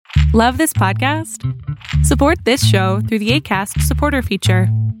Love this podcast? Support this show through the Acast supporter feature.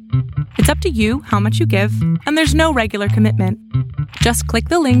 It's up to you how much you give, and there's no regular commitment. Just click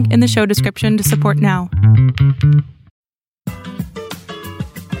the link in the show description to support now.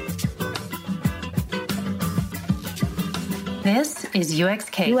 This is UX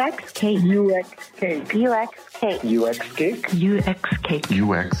Cake. UX Cake. UX Cake. UX Cake. UX Cake. UX Cake.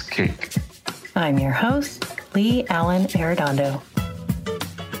 UX Cake. I'm your host, Lee Allen Arredondo.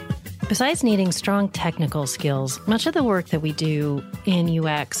 Besides needing strong technical skills, much of the work that we do in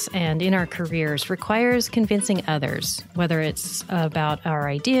UX and in our careers requires convincing others, whether it's about our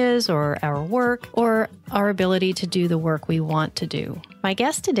ideas or our work or our ability to do the work we want to do. My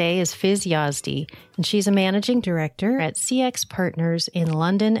guest today is Fiz Yazdi, and she's a managing director at CX Partners in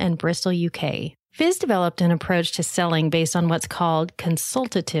London and Bristol, UK. Fiz developed an approach to selling based on what's called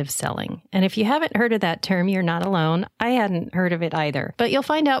consultative selling. And if you haven't heard of that term, you're not alone. I hadn't heard of it either, but you'll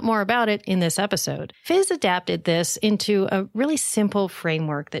find out more about it in this episode. Fiz adapted this into a really simple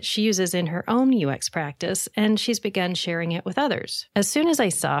framework that she uses in her own UX practice, and she's begun sharing it with others. As soon as I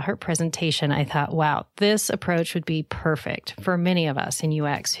saw her presentation, I thought, wow, this approach would be perfect for many of us in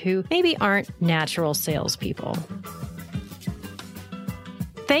UX who maybe aren't natural salespeople.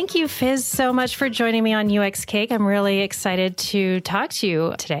 Thank you, Fiz, so much for joining me on UX Cake. I'm really excited to talk to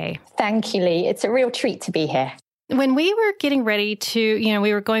you today. Thank you, Lee. It's a real treat to be here. When we were getting ready to,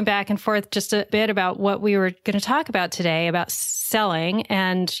 we were going back and forth just a bit about what we were going to talk about today about selling,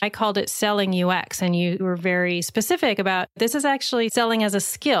 and I called it selling UX, and you were very specific about this is actually selling as a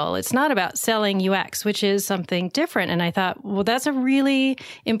skill. It's not about selling UX, which is something different. And I thought, well, that's a really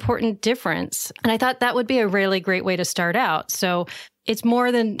important difference. And I thought that would be a really great way to start out. So it's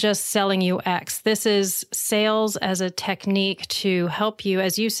more than just selling UX. This is sales as a technique to help you,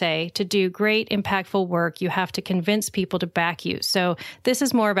 as you say, to do great, impactful work. You have to convince people to back you. So this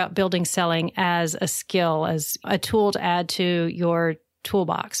is more about building selling as a skill, as a tool to add to your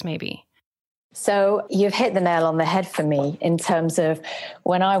toolbox, maybe. So you've hit the nail on the head for me in terms of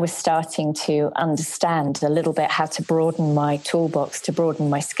when I was starting to understand a little bit how to broaden my toolbox, to broaden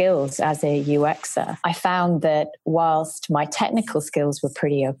my skills as a UXer. I found that whilst my technical skills were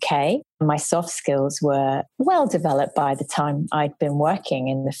pretty okay, my soft skills were well developed by the time I'd been working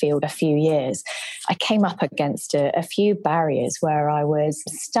in the field a few years. I came up against a few barriers where I was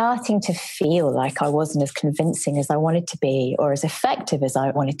starting to feel like I wasn't as convincing as I wanted to be or as effective as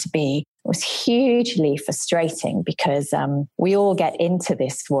I wanted to be. It was hugely frustrating because we all get into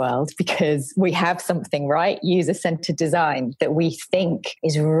this world because we have something, right? User-centered design that we think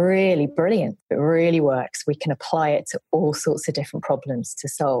is really brilliant. It really works. We can apply it to all sorts of different problems to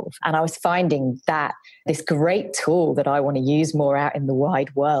solve. And I was finding that this great tool that I want to use more out in the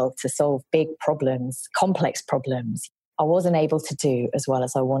wide world to solve big problems, complex problems, I wasn't able to do as well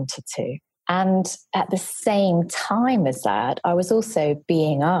as I wanted to. And at the same time as that, I was also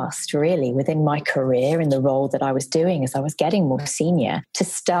being asked really within my career in the role that I was doing as I was getting more senior to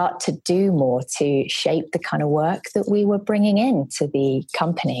start to do more to shape the kind of work that we were bringing into the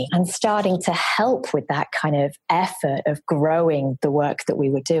company and starting to help with that kind of effort of growing the work that we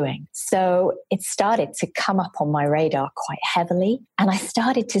were doing. So it started to come up on my radar quite heavily, and I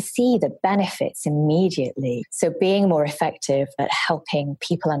started to see the benefits immediately. So being more effective at helping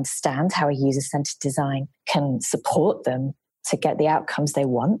people understand how a user-centered design can support them to get the outcomes they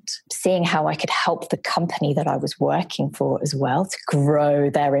want, seeing how I could help the company that I was working for as well to grow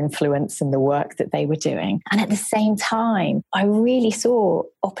their influence in the work that they were doing. And at the same time, I really saw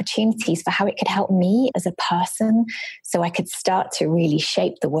opportunities for how it could help me as a person so I could start to really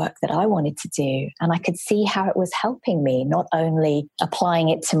shape the work that I wanted to do. And I could see how it was helping me, not only applying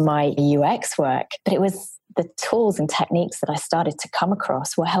it to my UX work, but it was the tools and techniques that I started to come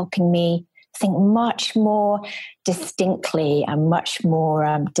across were helping me think much more distinctly and much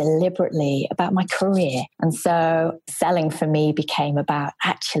more deliberately about my career. And so selling for me became about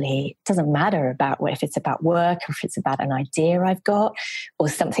actually, it doesn't matter about if it's about work or if it's about an idea I've got or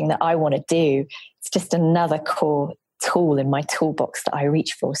something that I want to do. It's just another core tool in my toolbox that I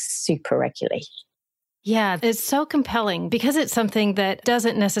reach for super regularly. Yeah, it's so compelling because it's something that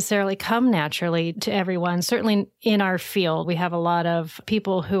doesn't necessarily come naturally to everyone. Certainly in our field, we have a lot of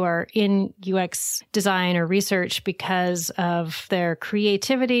people who are in UX design or research because of their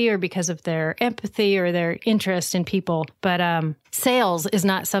creativity or because of their empathy or their interest in people. But sales is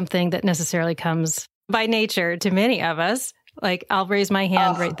not something that necessarily comes by nature to many of us. Like, I'll raise my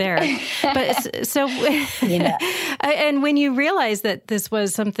hand right there. But so, yeah. And when you realized that this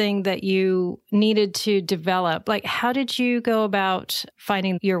was something that you needed to develop, like, how did you go about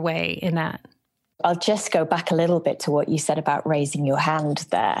finding your way in that? I'll just go back a little bit to what you said about raising your hand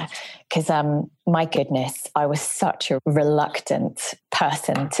there, because my goodness, I was such a reluctant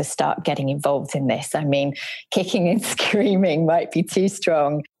person to start getting involved in this. I mean, kicking and screaming might be too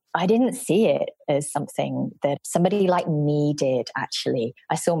strong. I didn't see it as something that somebody like me did, actually.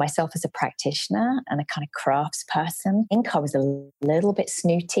 I saw myself as a practitioner and a kind of crafts person. I think I was a little bit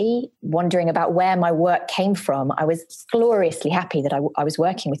snooty, wondering about where my work came from. I was gloriously happy that I was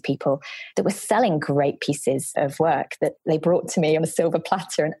working with people that were selling great pieces of work that they brought to me on a silver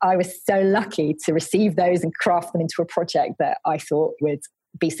platter. And I was so lucky to receive those and craft them into a project that I thought would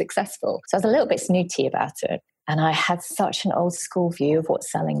be successful. So I was a little bit snooty about it. And I had such an old school view of what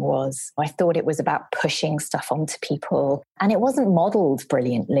selling was. I thought it was about pushing stuff onto people, and it wasn't modeled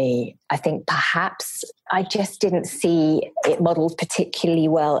brilliantly. I think perhaps I just didn't see it modeled particularly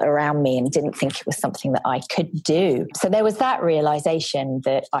well around me and didn't think it was something that I could do. So there was that realization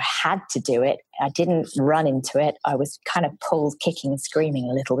that I had to do it. I didn't run into it. I was kind of pulled kicking and screaming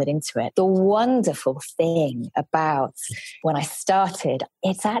a little bit into it. The wonderful thing about when I started,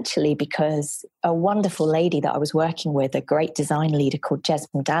 it's actually because a wonderful lady that I was working with, a great design leader called Jez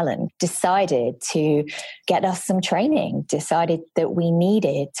McDallen, decided to get us some training, decided that we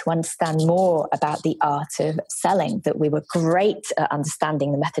needed to understand more about the art of selling, that we were great at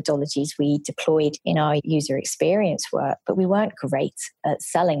understanding the methodologies we deployed in our user experience work, but we weren't great at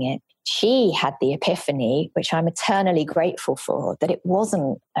selling it. She had the epiphany, which I'm eternally grateful for, that it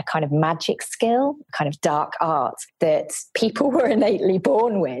wasn't a kind of magic skill, kind of dark art that people were innately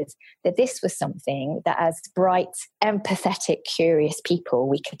born with, that this was something that as bright, empathetic, curious people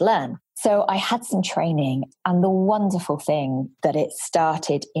we could learn. So I had some training, and the wonderful thing that it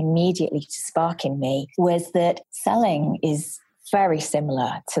started immediately to spark in me was that selling is very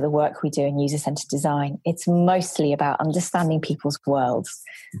similar to the work we do in user-centered design. It's mostly about understanding people's worlds,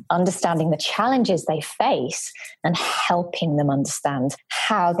 understanding the challenges they face, and helping them understand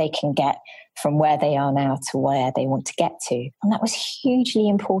how they can get from where they are now to where they want to get to. And that was hugely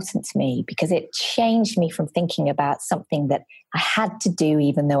important to me because it changed me from thinking about something that I had to do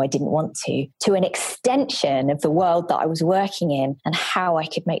even though I didn't want to an extension of the world that I was working in and how I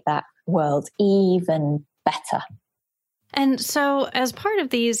could make that world even better. And so as part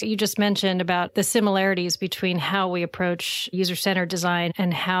of these, you just mentioned about the similarities between how we approach user-centered design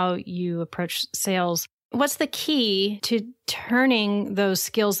and how you approach sales. What's the key to turning those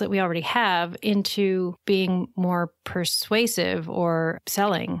skills that we already have into being more persuasive or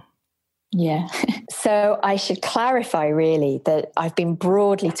selling? Yeah. So I should clarify really that I've been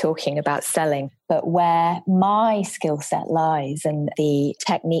broadly talking about selling, but where my skill set lies and the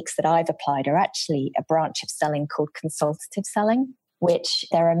techniques that I've applied are actually a branch of selling called consultative selling, which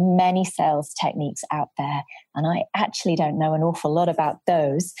there are many sales techniques out there. And I actually don't know an awful lot about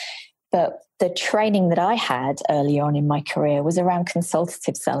those. But the training that I had early on in my career was around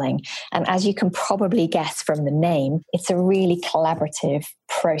consultative selling. And as you can probably guess from the name, it's a really collaborative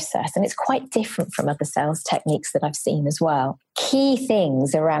process. And it's quite different from other sales techniques that I've seen as well. Key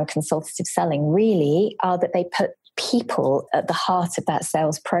things around consultative selling really are that they put people at the heart of that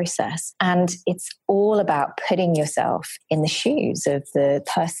sales process. And it's all about putting yourself in the shoes of the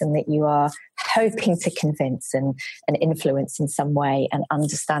person that you are hoping to convince and influence in some way and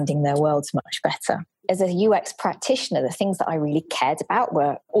understanding their worlds much better. As a UX practitioner, the things that I really cared about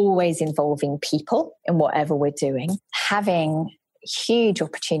were always involving people in whatever we're doing, having huge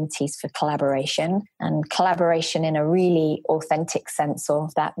opportunities for collaboration and collaboration in a really authentic sense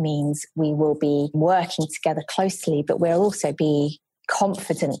of that means we will be working together closely, but we'll also be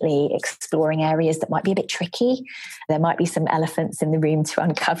confidently exploring areas that might be a bit tricky. There might be some elephants in the room to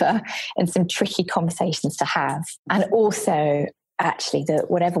uncover and some tricky conversations to have. And also, actually,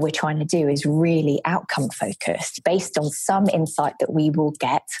 that whatever we're trying to do is really outcome focused. Based on some insight that we will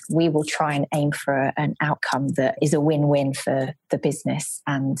get, we will try and aim for an outcome that is a win-win for the business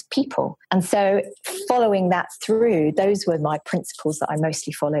and people. And so following that through, those were my principles that I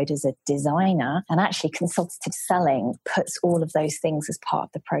mostly followed as a designer. And actually consultative selling puts all of those things as part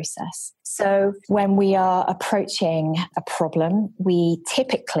of the process. So when we are approaching a problem, we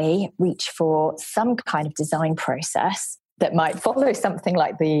typically reach for some kind of design process that might follow something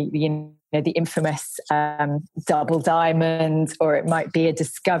like the infamous double diamond, or it might be a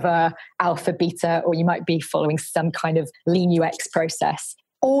discover, alpha, beta, or you might be following some kind of lean UX process.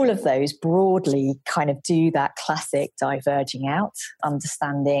 All of those broadly kind of do that classic diverging out,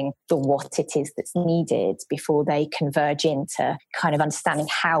 understanding the what it is that's needed before they converge into kind of understanding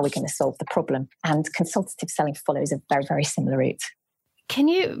how we're going to solve the problem. And consultative selling follows a very, very similar route. Can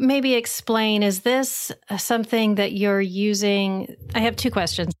you maybe explain, is this something that you're using? I have two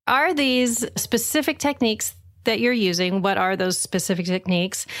questions. Are these specific techniques that you're using? What are those specific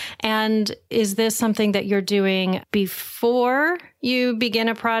techniques? And is this something that you're doing before you begin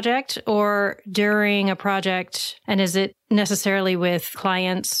a project or during a project? And is it necessarily with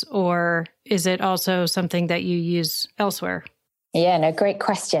clients, or is it also something that you use elsewhere? Yeah, no, great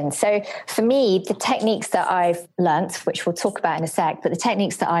question. So for me, the techniques that I've learnt, which we'll talk about in a sec, but the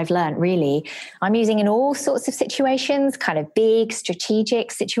techniques that I've learnt really, I'm using in all sorts of situations, kind of big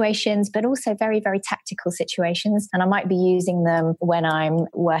strategic situations, but also very, very tactical situations. And I might be using them when I'm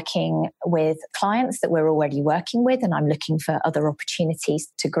working with clients that we're already working with and I'm looking for other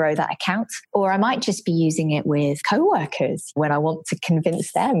opportunities to grow that account. Or I might just be using it with coworkers when I want to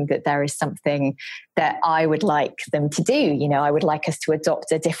convince them that there is something that I would like them to do. You know, I would like us to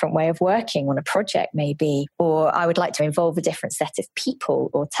adopt a different way of working on a project maybe, or I would like to involve a different set of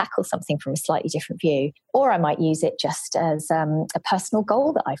people or tackle something from a slightly different view. Or I might use it just as a personal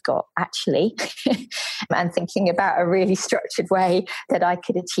goal that I've got actually and thinking about a really structured way that I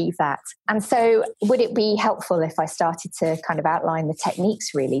could achieve that. And so would it be helpful if I started to kind of outline the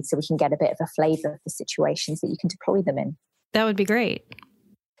techniques really so we can get a bit of a flavor for situations that you can deploy them in? That would be great.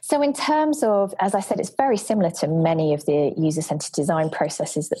 So in terms of, as I said, it's very similar to many of the user-centered design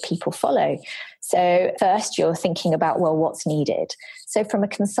processes that people follow. So first, you're thinking about, well, what's needed? So from a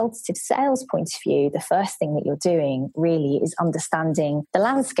consultative sales point of view, the first thing that you're doing really is understanding the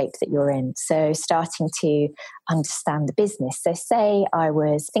landscape that you're in. So starting to understand the business. So say I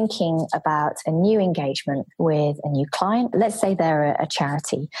was thinking about a new engagement with a new client. Let's say they're a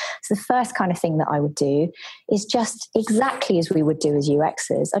charity. So the first kind of thing that I would do is just exactly as we would do as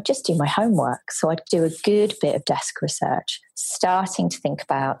UXers, I'd just do my homework. So I'd do a good bit of desk research, starting to think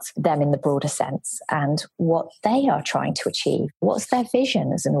about them in the broader sense and what they are trying to achieve. What's their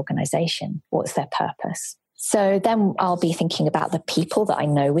vision as an organization? What's their purpose? So then I'll be thinking about the people that I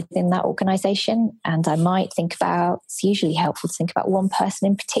know within that organization. And I might think about, it's usually helpful to think about one person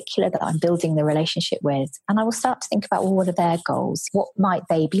in particular that I'm building the relationship with. And I will start to think about, well, what are their goals? What might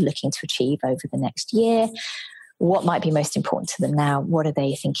they be looking to achieve over the next year? What might be most important to them now? What are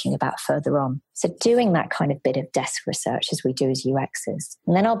they thinking about further on? So doing that kind of bit of desk research as we do as UXers.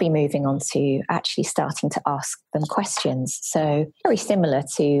 And then I'll be moving on to actually starting to ask them questions. So very similar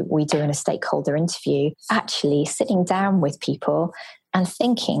to we do in a stakeholder interview, actually sitting down with people and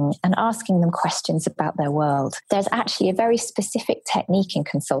thinking and asking them questions about their world. There's actually a very specific technique in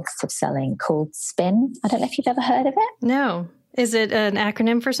consultative selling called SPIN. I don't know if you've ever heard of it. No. Is it an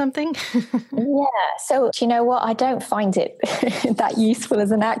acronym for something? Yeah. So, do you know what? I don't find it that useful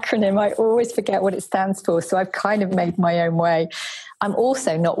as an acronym. I always forget what it stands for. So I've kind of made my own way. I'm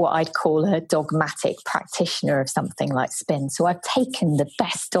also not what I'd call a dogmatic practitioner of something like SPIN. So I've taken the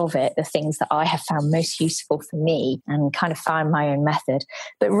best of it, the things that I have found most useful for me, and kind of found my own method.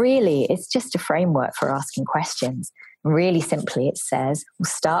 But really, it's just a framework for asking questions. Really simply, it says, we'll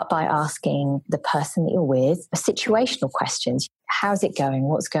start by asking the person that you're with situational questions. How's it going?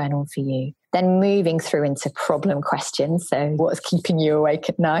 What's going on for you? Then moving through into problem questions. So what's keeping you awake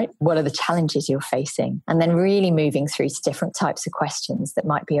at night? What are the challenges you're facing? And then really moving through to different types of questions that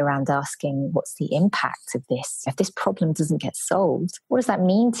might be around asking, what's the impact of this? If this problem doesn't get solved, what does that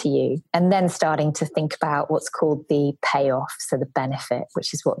mean to you? And then starting to think about what's called the payoff, so the benefit,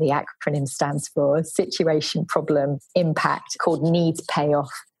 which is what the acronym stands for, situation, problem, impact, called needs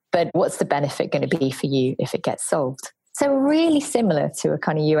payoff. But what's the benefit going to be for you if it gets solved? So really similar to a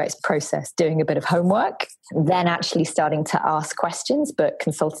kind of UX process, doing a bit of homework, then actually starting to ask questions. But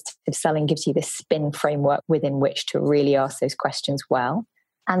consultative selling gives you this SPIN framework within which to really ask those questions well.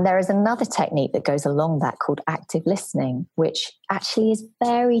 And there is another technique that goes along that called active listening, which actually is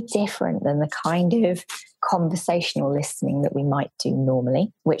very different than the kind of conversational listening that we might do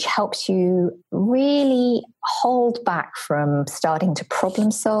normally, which helps you really hold back from starting to problem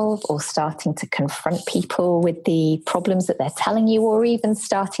solve or starting to confront people with the problems that they're telling you, or even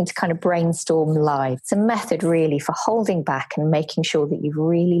starting to kind of brainstorm live. It's a method really for holding back and making sure that you've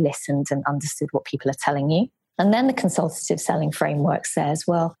really listened and understood what people are telling you. And then the consultative selling framework says,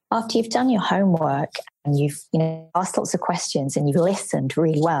 well, after you've done your homework and you've asked lots of questions and you've listened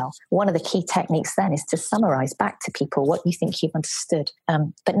really well, one of the key techniques then is to summarize back to people what you think you've understood,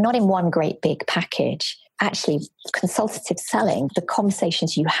 but not in one great big package. Actually, consultative selling, the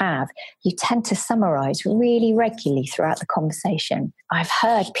conversations you have, you tend to summarize really regularly throughout the conversation. I've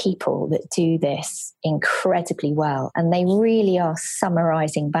heard people that do this incredibly well, and they really are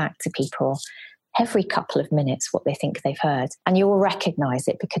summarizing back to people every couple of minutes what they think they've heard. And you'll recognize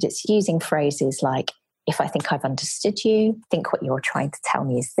it because it's using phrases like, if I think I've understood you, think what you're trying to tell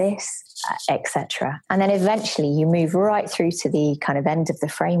me is this, etc. And then eventually you move right through to the kind of end of the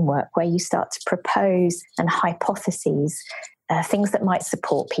framework where you start to propose and hypotheses, things that might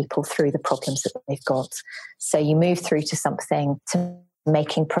support people through the problems that they've got. So you move through to something, to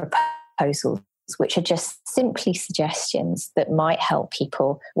making proposals, which are just simply suggestions that might help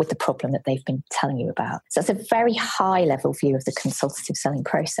people with the problem that they've been telling you about. So it's a very high level view of the consultative selling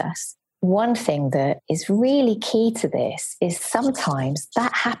process. One thing that is really key to this is sometimes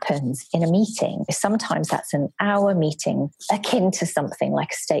that happens in a meeting. Sometimes that's an hour meeting akin to something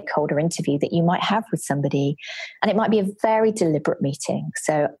like a stakeholder interview that you might have with somebody. And it might be a very deliberate meeting.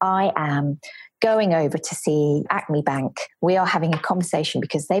 So I am going over to see Acme Bank. We are having a conversation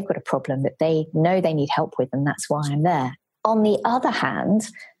because they've got a problem that they know they need help with, and that's why I'm there. On the other hand,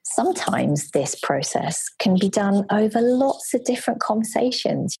 sometimes this process can be done over lots of different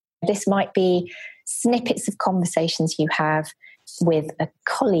conversations. This might be snippets of conversations you have with a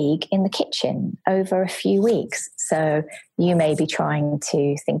colleague in the kitchen over a few weeks. So you may be trying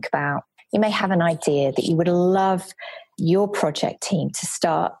to think about, you may have an idea that you would love your project team to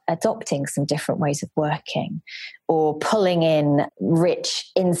start adopting some different ways of working or pulling in rich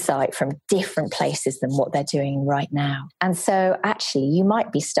insight from different places than what they're doing right now. And so actually you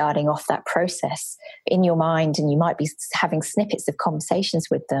might be starting off that process in your mind, and you might be having snippets of conversations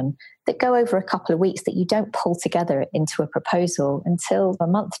with them that go over a couple of weeks that you don't pull together into a proposal until a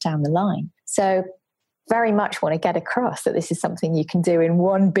month down the line. So very much want to get across that this is something you can do in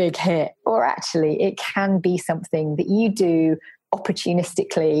one big hit, or actually it can be something that you do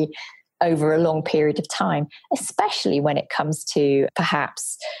opportunistically over a long period of time, especially when it comes to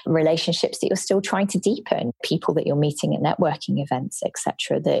perhaps relationships that you're still trying to deepen, people that you're meeting at networking events,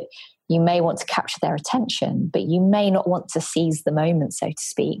 etc., that you may want to capture their attention, but you may not want to seize the moment, so to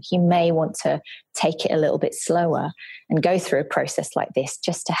speak. You may want to take it a little bit slower and go through a process like this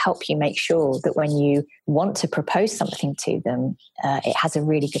just to help you make sure that when you want to propose something to them, it has a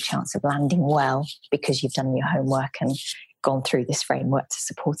really good chance of landing well because you've done your homework and gone through this framework to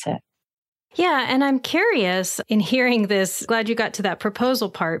support it. Yeah, and I'm curious in hearing this, glad you got to that proposal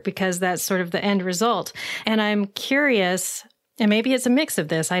part because that's sort of the end result. And I'm curious, and maybe it's a mix of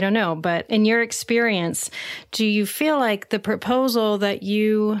this, I don't know, but in your experience, do you feel like the proposal that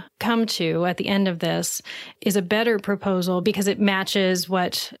you come to at the end of this is a better proposal because it matches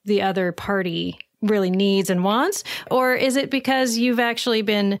what the other party really needs and wants? Or is it because you've actually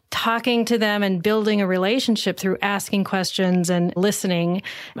been talking to them and building a relationship through asking questions and listening,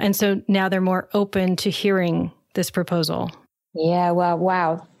 and so now they're more open to hearing this proposal? Yeah, well,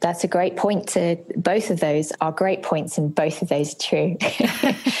 wow. That's a great point. Both of those are great points, and both of those are true.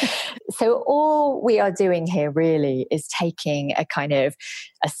 So all we are doing here really is taking a kind of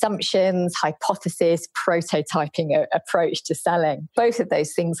assumptions, hypothesis, prototyping approach to selling. Both of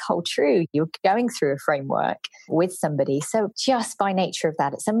those things hold true. You're going through a framework with somebody. So just by nature of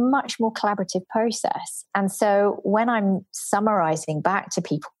that, it's a much more collaborative process. And so when I'm summarizing back to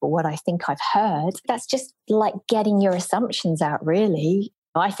people what I think I've heard, that's just like getting your assumptions out, really.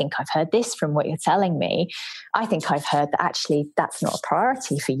 I think I've heard this from what you're telling me. I think I've heard that actually that's not a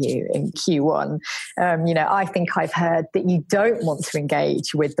priority for you in Q1. I think I've heard that you don't want to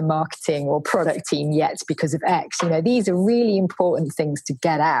engage with the marketing or product team yet because of X. These are really important things to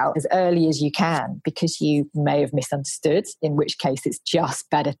get out as early as you can because you may have misunderstood, in which case it's just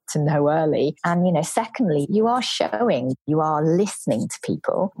better to know early. And, secondly, you are listening to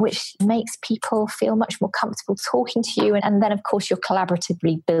people, which makes people feel much more comfortable talking to you. And then, of course, you're collaboratively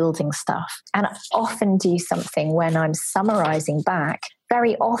building stuff. And I often do something when I'm summarizing back.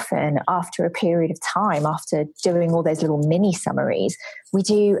 Very often after a period of time, after doing all those little mini summaries, we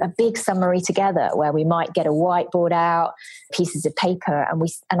do a big summary together where we might get a whiteboard out, pieces of paper,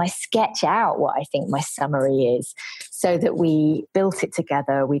 and I sketch out what I think my summary is so that we built it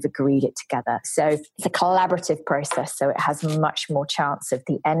together, we've agreed it together. So it's a collaborative process, so it has much more chance of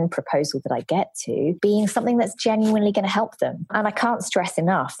the end proposal that I get to being something that's genuinely going to help them. And I can't stress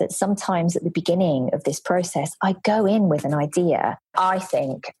enough that sometimes at the beginning of this process, I go in with an idea. I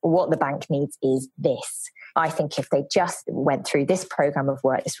think what the bank needs is this. I think if they just went through this program of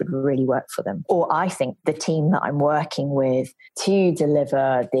work, this would really work for them. Or I think the team that I'm working with to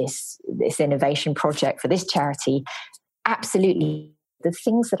deliver this innovation project for this charity, absolutely, the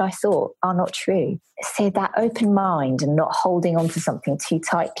things that I thought are not true. So that open mind and not holding on to something too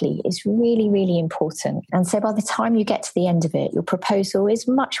tightly is really, really important. And so by the time you get to the end of it, your proposal is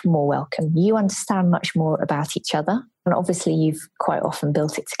much more welcome. You understand much more about each other. And obviously, you've quite often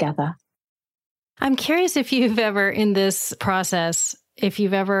built it together. I'm curious if you've ever, in this process, if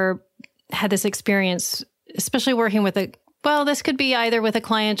you've ever had this experience, especially working with this could be either with a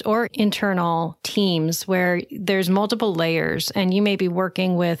client or internal teams where there's multiple layers and you may be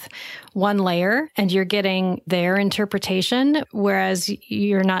working with one layer and you're getting their interpretation, whereas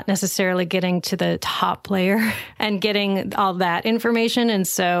you're not necessarily getting to the top layer and getting all that information. And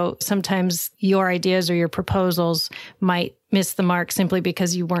so sometimes your ideas or your proposals might miss the mark simply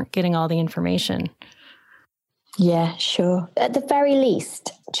because you weren't getting all the information. Yeah, sure. At the very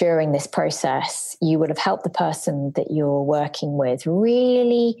least, during this process, you would have helped the person that you're working with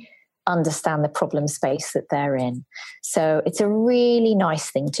really understand the problem space that they're in. So it's a really nice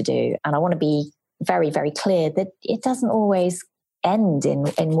thing to do. And I want to be very, very clear that it doesn't always end in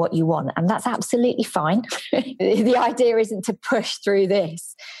what you want. And that's absolutely fine. The idea isn't to push through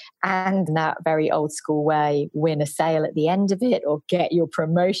this and in that very old school way, win a sale at the end of it or get your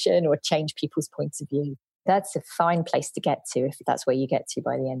promotion or change people's points of view. That's a fine place to get to if that's where you get to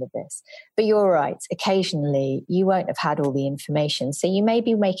by the end of this. But you're right. Occasionally, you won't have had all the information. So you may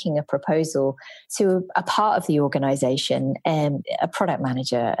be making a proposal to a part of the organization, a product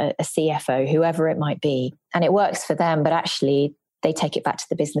manager, a CFO, whoever it might be, and it works for them, but actually they take it back to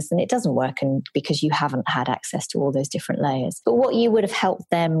the business and it doesn't work, and because you haven't had access to all those different layers. But what you would have helped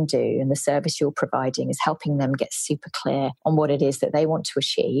them do, and the service you're providing, is helping them get super clear on what it is that they want to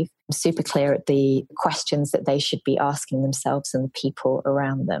achieve, super clear at the questions that they should be asking themselves and the people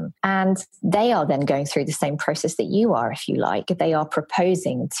around them. And they are then going through the same process that you are, if you like. They are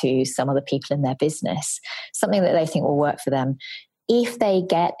proposing to some other people in their business something that they think will work for them. If they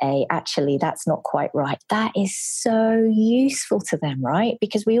get actually, that's not quite right, that is so useful to them, right?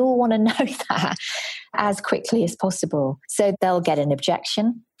 Because we all want to know that as quickly as possible. So they'll get an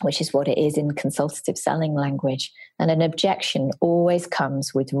objection, which is what it is in consultative selling language. And an objection always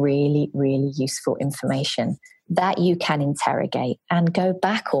comes with really, really useful information that you can interrogate and go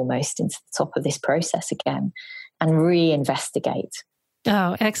back almost into the top of this process again and reinvestigate.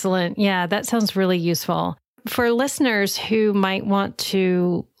 Oh, excellent. Yeah, that sounds really useful. For listeners who might want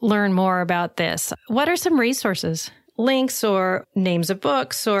to learn more about this, what are some resources, links or names of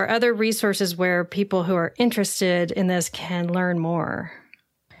books or other resources where people who are interested in this can learn more?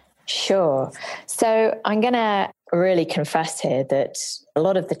 Sure. So I'm going to really confess here that a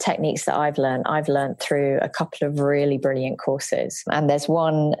lot of the techniques that I've learned through a couple of really brilliant courses. And there's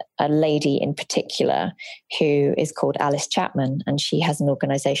a lady in particular who is called Alice Chapman, and she has an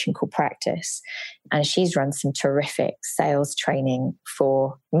organization called Practice. And she's run some terrific sales training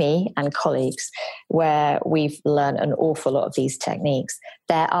for me and colleagues where we've learned an awful lot of these techniques.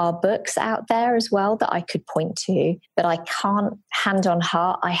 There are books out there as well that I could point to, but I can't, hand on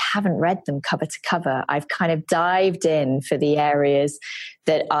heart, I haven't read them cover to cover. I've kind of dived in for the areas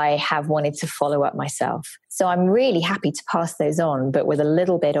that I have wanted to follow up myself. So I'm really happy to pass those on, but with a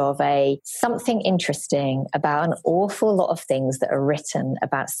little bit of something interesting about an awful lot of things that are written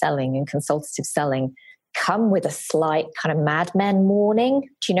about selling and consultative selling come with a slight kind of Mad Men warning.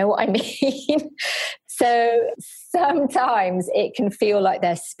 Do you know what I mean? So sometimes it can feel like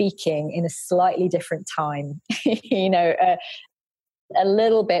they're speaking in a slightly different time, a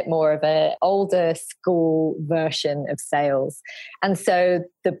little bit more of an older school version of sales. And so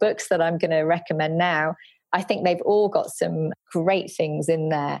the books that I'm going to recommend now, I think they've all got some great things in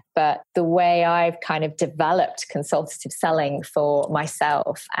there. But the way I've kind of developed consultative selling for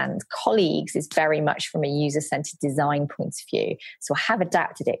myself and colleagues is very much from a user-centered design point of view. So I have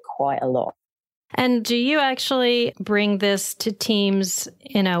adapted it quite a lot. And do you actually bring this to teams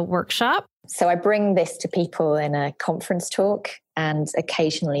in a workshop? So I bring this to people in a conference talk and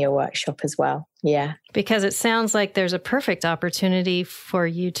occasionally a workshop as well. Yeah. Because it sounds like there's a perfect opportunity for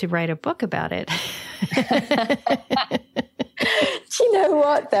you to write a book about it. Do you know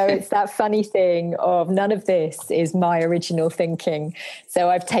what, though? It's that funny thing of none of this is my original thinking. So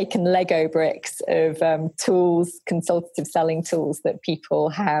I've taken Lego bricks of tools, consultative selling tools that people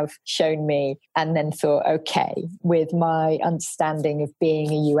have shown me, and then thought, okay, with my understanding of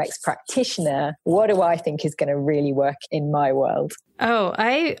being a UX practitioner, what do I think is going to really work in my world? Oh,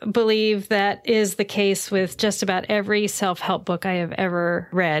 I believe that is the case with just about every self-help book I have ever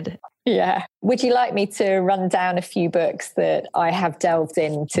read. Yeah. Would you like me to run down a few books that I have delved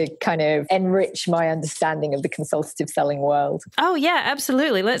in to kind of enrich my understanding of the consultative selling world? Oh, yeah,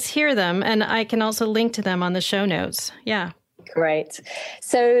 absolutely. Let's hear them. And I can also link to them on the show notes. Yeah. Great.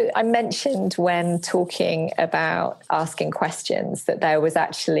 So I mentioned when talking about asking questions that there was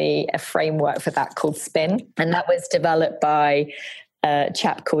actually a framework for that called SPIN. And that was developed by a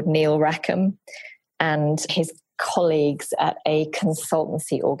chap called Neil Rackham and his colleagues at a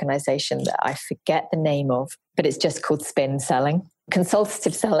consultancy organization that I forget the name of, but it's just called Spin Selling.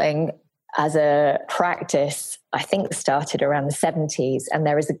 Consultative selling as a practice, I think started around the 70s. And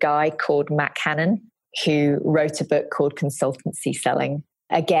there is a guy called Matt Cannon who wrote a book called Consultancy Selling.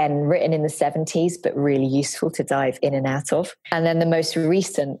 Again, written in the 70s, but really useful to dive in and out of. And then the most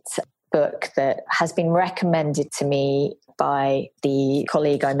recent book that has been recommended to me by the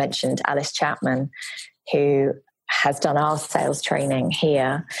colleague I mentioned, Alice Chapman, who has done our sales training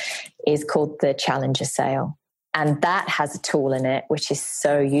here, is called The Challenger Sale. And that has a tool in it, which is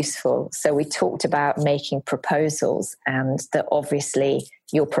so useful. So we talked about making proposals, and that obviously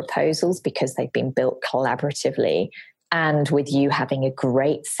your proposals, because they've been built collaboratively, and with you having a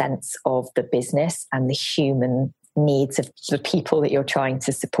great sense of the business and the human needs of the people that you're trying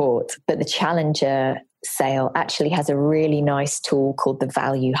to support. But the Challenger Sale actually has a really nice tool called the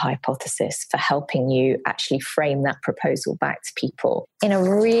value hypothesis for helping you actually frame that proposal back to people in a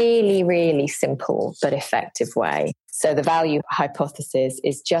really, really simple but effective way. So the value hypothesis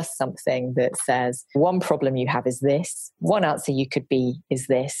is just something that says one problem you have is this, one answer you could be is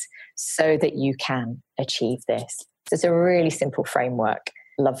this, so that you can achieve this. So it's a really simple framework,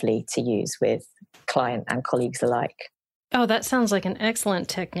 lovely to use with client and colleagues alike. Oh, that sounds like an excellent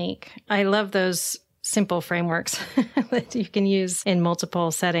technique. I love those simple frameworks that you can use in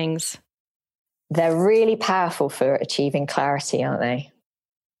multiple settings. They're really powerful for achieving clarity, aren't they?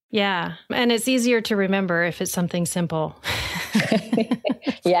 Yeah. And it's easier to remember if it's something simple.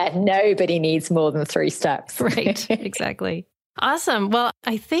 Yeah, nobody needs more than 3 steps. Right, exactly. Awesome. Well,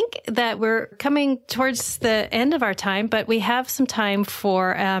 I think that we're coming towards the end of our time, but we have some time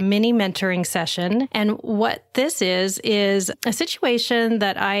for a mini mentoring session. And what this is a situation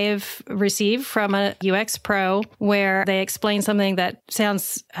that I've received from a UX pro where they explain something that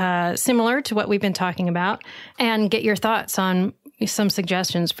sounds similar to what we've been talking about, and get your thoughts on some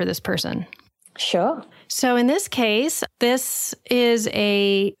suggestions for this person. Sure. So in this case, this is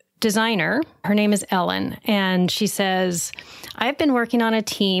a designer. Her name is Ellen, and she says, I've been working on a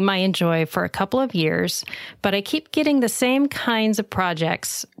team I enjoy for a couple of years, but I keep getting the same kinds of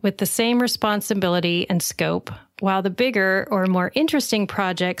projects with the same responsibility and scope, while the bigger or more interesting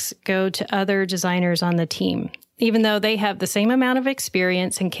projects go to other designers on the team, even though they have the same amount of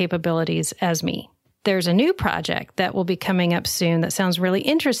experience and capabilities as me. There's a new project that will be coming up soon that sounds really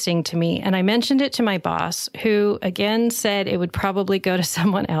interesting to me. And I mentioned it to my boss, who again said it would probably go to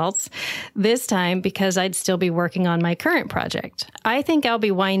someone else, this time because I'd still be working on my current project. I think I'll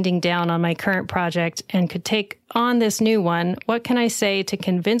be winding down on my current project and could take on this new one. What can I say to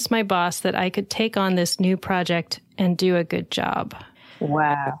convince my boss that I could take on this new project and do a good job?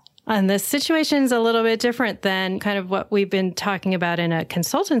 Wow. And the situation is a little bit different than kind of what we've been talking about in a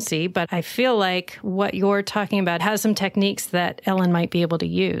consultancy, but I feel like what you're talking about has some techniques that Ellen might be able to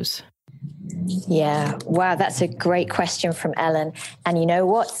use. Yeah. Wow. That's a great question from Ellen. And you know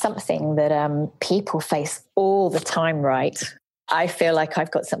what? Something that people face all the time, right? I feel like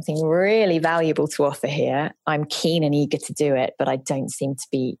I've got something really valuable to offer here. I'm keen and eager to do it, but I don't seem to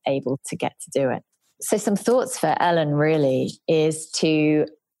be able to get to do it. So some thoughts for Ellen really is to...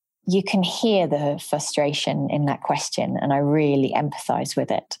 You can hear the frustration in that question, and I really empathize with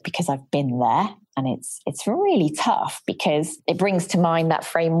it because I've been there, and it's really tough because it brings to mind that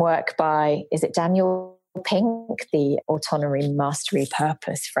framework by, is it Daniel Pink, the Autonomy, Mastery,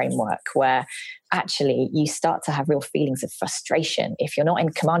 Purpose framework, where actually you start to have real feelings of frustration if you're not in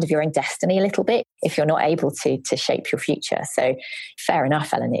command of your own destiny a little bit, if you're not able to shape your future. So fair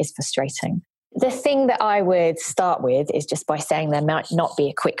enough, Ellen, it is frustrating. The thing that I would start with is just by saying there might not be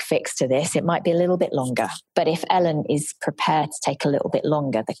a quick fix to this. It might be a little bit longer. But if Ellen is prepared to take a little bit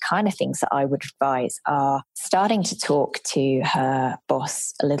longer, the kind of things that I would advise are starting to talk to her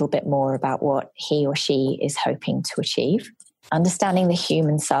boss a little bit more about what he or she is hoping to achieve. Understanding the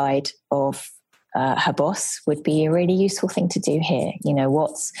human side of her boss would be a really useful thing to do here. You know,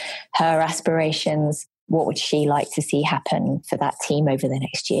 what's her aspirations? What would she like to see happen for that team over the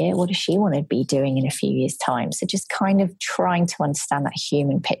next year? What does she want to be doing in a few years' time? So just kind of trying to understand that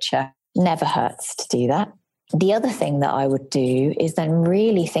human picture never hurts to do that. The other thing that I would do is then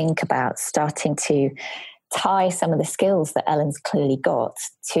really think about starting to tie some of the skills that Ellen's clearly got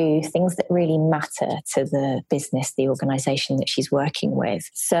to things that really matter to the business, the organization that she's working with.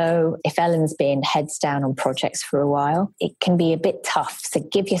 So if Ellen's been heads down on projects for a while, it can be a bit tough. So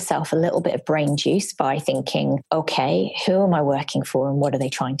give yourself a little bit of brain juice by thinking, okay, who am I working for and what are they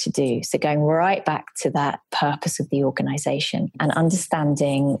trying to do? So going right back to that purpose of the organization and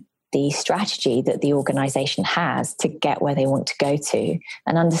understanding the strategy that the organization has to get where they want to go to,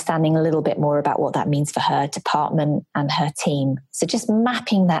 and understanding a little bit more about what that means for her department and her team. So just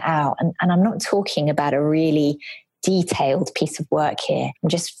mapping that out. And I'm not talking about a really detailed piece of work here. I'm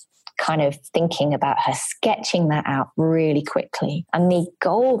just kind of thinking about her, sketching that out really quickly. And the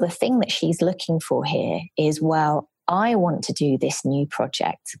goal, the thing that she's looking for here is, well, I want to do this new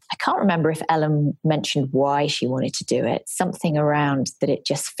project. I can't remember if Ellen mentioned why she wanted to do it. Something around that it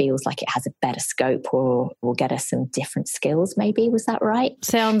just feels like it has a better scope or will get us some different skills, maybe. Was that right?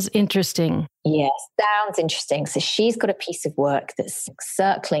 Sounds interesting. Yes, sounds interesting. So she's got a piece of work that's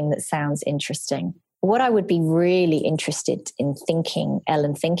circling that sounds interesting. What I would be really interested in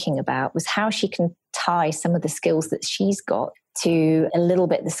Ellen thinking about was how she can tie some of the skills that she's got to a little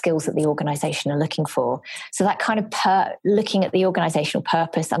bit the skills that the organization are looking for. So that kind of looking at the organizational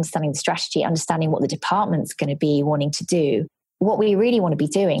purpose, understanding the strategy, understanding what the department's going to be wanting to do. What we really want to be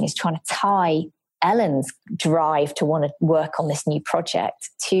doing is trying to tie Ellen's drive to want to work on this new project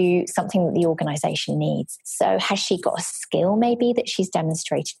to something that the organization needs. So has she got a skill maybe that she's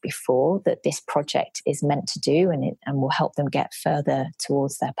demonstrated before that this project is meant to do and will help them get further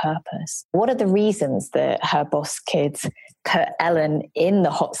towards their purpose? What are the reasons that her boss could put Ellen in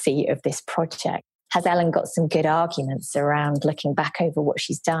the hot seat of this project? Has Ellen got some good arguments around looking back over what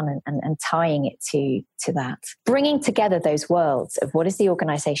she's done and tying it to that? Bringing together those worlds of what is the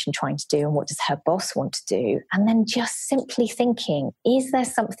organization trying to do and what does her boss want to do? And then just simply thinking, is there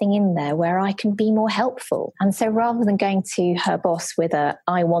something in there where I can be more helpful? And so rather than going to her boss with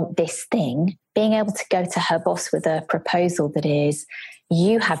I want this thing, being able to go to her boss with a proposal that is,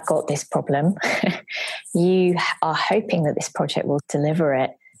 you have got this problem. You are hoping that this project will deliver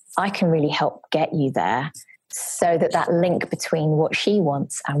it. I can really help get you there, so that link between what she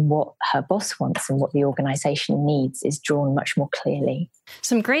wants and what her boss wants and what the organization needs is drawn much more clearly.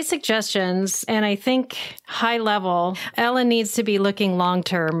 Some great suggestions. And I think high level, Ellen needs to be looking long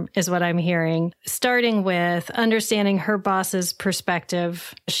term is what I'm hearing, starting with understanding her boss's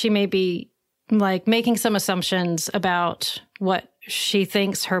perspective. She may be making some assumptions about what she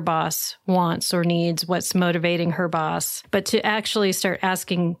thinks her boss wants or needs, what's motivating her boss. But to actually start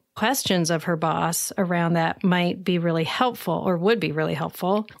asking questions of her boss around that might be really helpful or would be really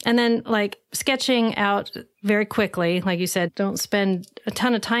helpful. And then sketching out very quickly, like you said, don't spend a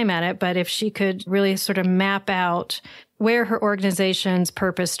ton of time at it, but if she could really sort of map out where her organization's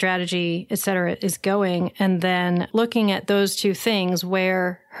purpose, strategy, et cetera, is going, and then looking at those two things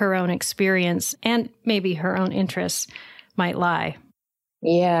where her own experience and maybe her own interests might lie.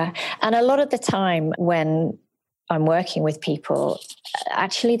 Yeah. And a lot of the time when I'm working with people,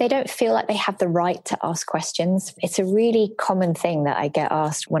 actually, they don't feel like they have the right to ask questions. It's a really common thing that I get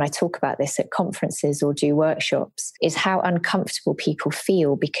asked when I talk about this at conferences or do workshops, is how uncomfortable people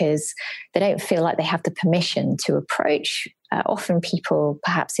feel because they don't feel like they have the permission to approach often people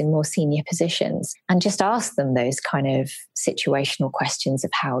perhaps in more senior positions and just ask them those kind of situational questions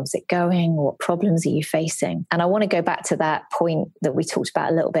of how is it going? What problems are you facing? And I want to go back to that point that we talked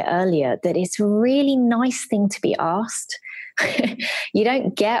about a little bit earlier, that it's a really nice thing to be asked. You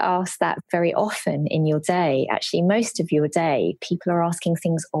don't get asked that very often in your day. Actually, most of your day, people are asking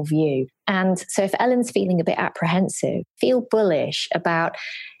things of you. And so if Ellen's feeling a bit apprehensive, feel bullish about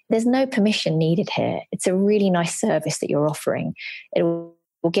there's no permission needed here. It's a really nice service that you're offering. It will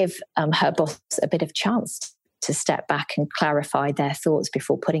give her boss a bit of chance to step back and clarify their thoughts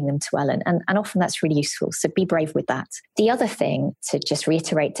before putting them to Ellen. And often that's really useful. So be brave with that. The other thing to just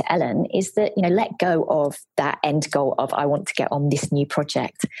reiterate to Ellen is that, let go of that end goal of I want to get on this new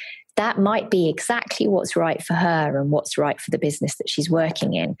project. That might be exactly what's right for her and what's right for the business that she's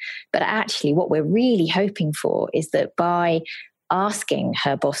working in. But actually what we're really hoping for is that by asking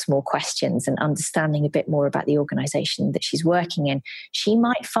her boss more questions and understanding a bit more about the organization that she's working in, she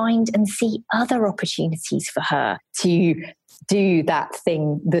might find and see other opportunities for her to do that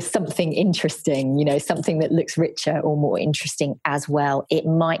thing, there's something interesting, something that looks richer or more interesting as well. It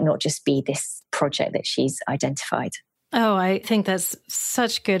might not just be this project that she's identified. Oh, I think that's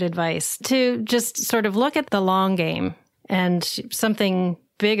such good advice to just sort of look at the long game, and something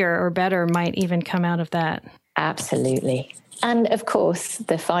bigger or better might even come out of that. Absolutely. And of course,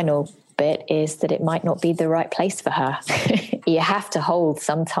 the final bit is that it might not be the right place for her. You have to hold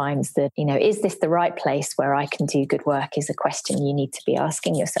sometimes that, is this the right place where I can do good work is a question you need to be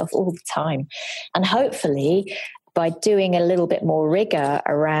asking yourself all the time. And hopefully, by doing a little bit more rigor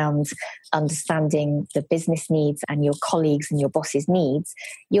around understanding the business needs and your colleagues and your boss's needs,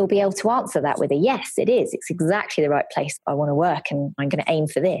 you'll be able to answer that with a yes, it is. It's exactly the right place I want to work and I'm going to aim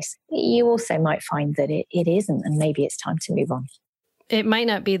for this. You also might find that it isn't, and maybe it's time to move on. It might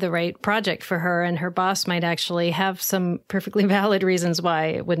not be the right project for her, and her boss might actually have some perfectly valid reasons why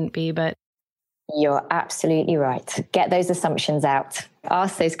it wouldn't be, but you're absolutely right. Get those assumptions out.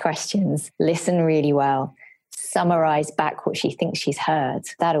 Ask those questions. Listen really well. summarize back what she thinks she's heard.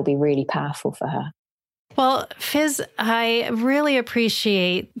 That'll be really powerful for her. Well, Fiz, I really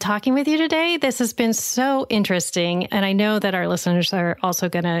appreciate talking with you today. This has been so interesting, and I know that our listeners are also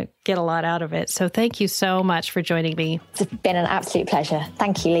going to get a lot out of it. So thank you so much for joining me. It's been an absolute pleasure.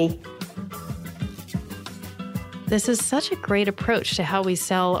 Thank you, Lee. This is such a great approach to how we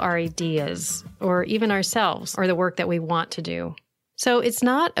sell our ideas, or even ourselves, or the work that we want to do. So it's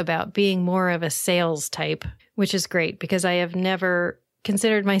not about being more of a sales type, which is great because I have never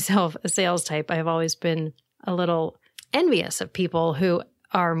considered myself a sales type. I have always been a little envious of people who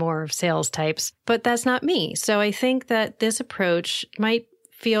are more of sales types, but that's not me. So I think that this approach might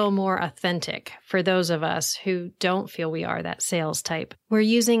feel more authentic for those of us who don't feel we are that sales type. We're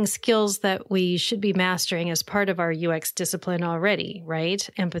using skills that we should be mastering as part of our UX discipline already, right?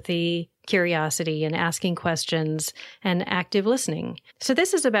 Empathy, curiosity, and asking questions, and active listening. So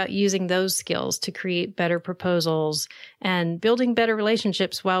this is about using those skills to create better proposals and building better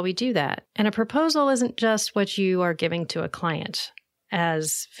relationships while we do that. And a proposal isn't just what you are giving to a client,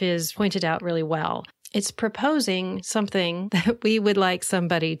 as Fiz pointed out really well. It's proposing something that we would like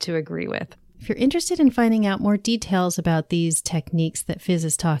somebody to agree with. If you're interested in finding out more details about these techniques that Fiz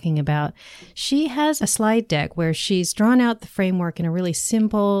is talking about, she has a slide deck where she's drawn out the framework in a really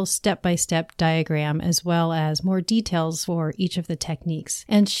simple step-by-step diagram, as well as more details for each of the techniques.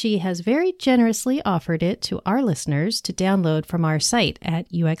 And she has very generously offered it to our listeners to download from our site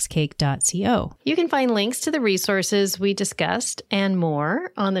at uxcake.co. You can find links to the resources we discussed and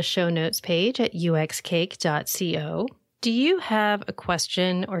more on the show notes page at uxcake.co. Do you have a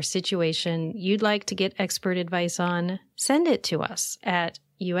question or situation you'd like to get expert advice on? Send it to us at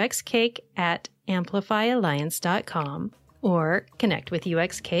uxcake@amplifyalliance.com or connect with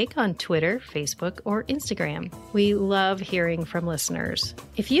UXCake on Twitter, Facebook, or Instagram. We love hearing from listeners.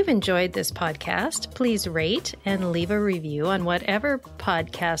 If you've enjoyed this podcast, please rate and leave a review on whatever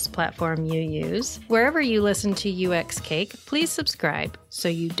podcast platform you use. Wherever you listen to UXCake, please subscribe so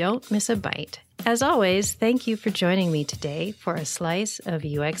you don't miss a bite. As always, thank you for joining me today for a slice of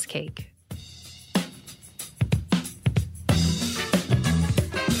UX Cake.